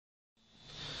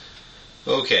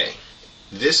Okay,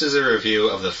 this is a review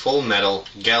of the Full Metal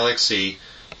Galaxy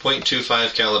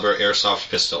 .25 caliber Airsoft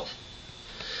Pistol.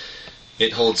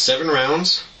 It holds 7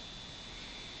 rounds,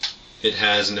 it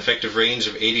has an effective range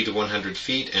of 80 to 100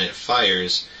 feet, and it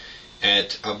fires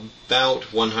at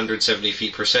about 170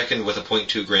 feet per second with a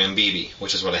 .2 gram BB,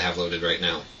 which is what I have loaded right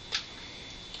now.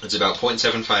 It's about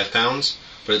 0.75 pounds,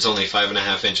 but it's only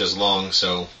 5.5 inches long,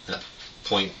 so that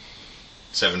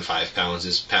 0.75 pounds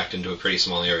is packed into a pretty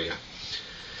small area.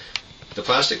 The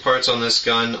plastic parts on this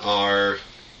gun are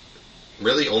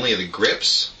really only the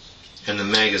grips and the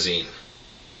magazine.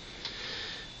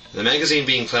 The magazine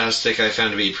being plastic I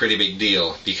found to be a pretty big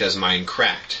deal because mine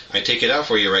cracked. I take it out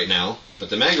for you right now, but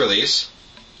the mag release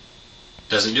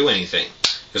doesn't do anything.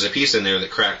 There's a piece in there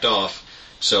that cracked off,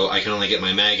 so I can only get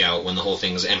my mag out when the whole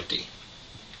thing's empty.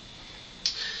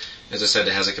 As I said,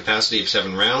 it has a capacity of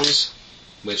 7 rounds,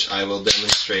 which I will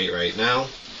demonstrate right now.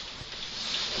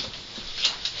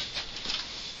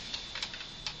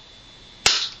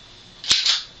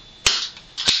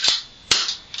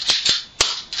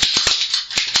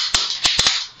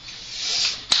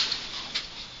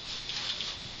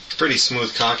 Pretty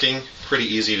smooth cocking, pretty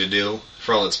easy to do.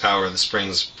 For all its power, the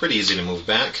spring's pretty easy to move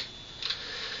back.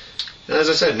 And as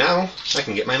I said, now I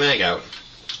can get my mag out.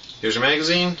 Here's your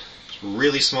magazine. It's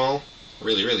really small,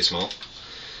 really small.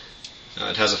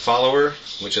 It has a follower,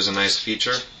 which is a nice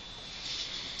feature.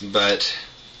 But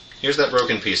here's that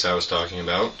broken piece I was talking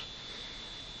about.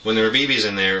 When there are BBs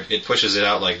in there, it pushes it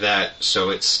out like that,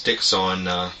 so it sticks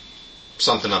on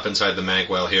something up inside the mag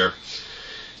well here,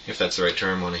 if that's the right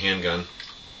term on a handgun.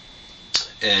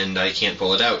 And I can't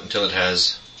pull it out until it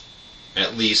has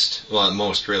at least, well at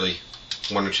most really,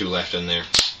 1 or 2 left in there.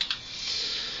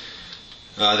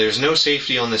 There's no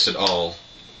safety on this at all.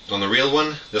 On the real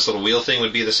one, this little wheel thing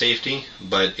would be the safety,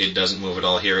 but it doesn't move at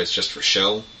all here, it's just for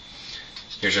show.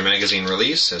 Here's your magazine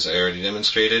release, as I already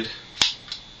demonstrated.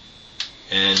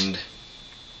 And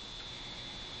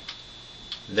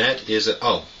that is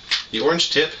the orange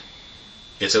tip.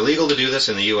 It's illegal to do this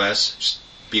in the US, just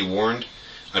be warned.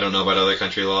 I don't know about other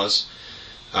country laws.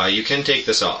 You can take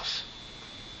this off.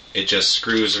 It just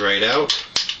screws right out.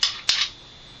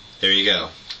 There you go.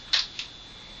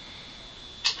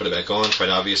 Put it back on, quite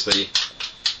obviously.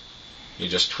 You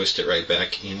just twist it right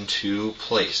back into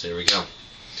place. There we go.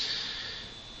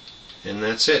 And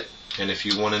that's it. And if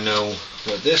you want to know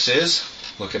what this is,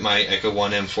 look at my Echo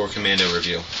 1 M4 Commando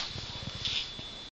review.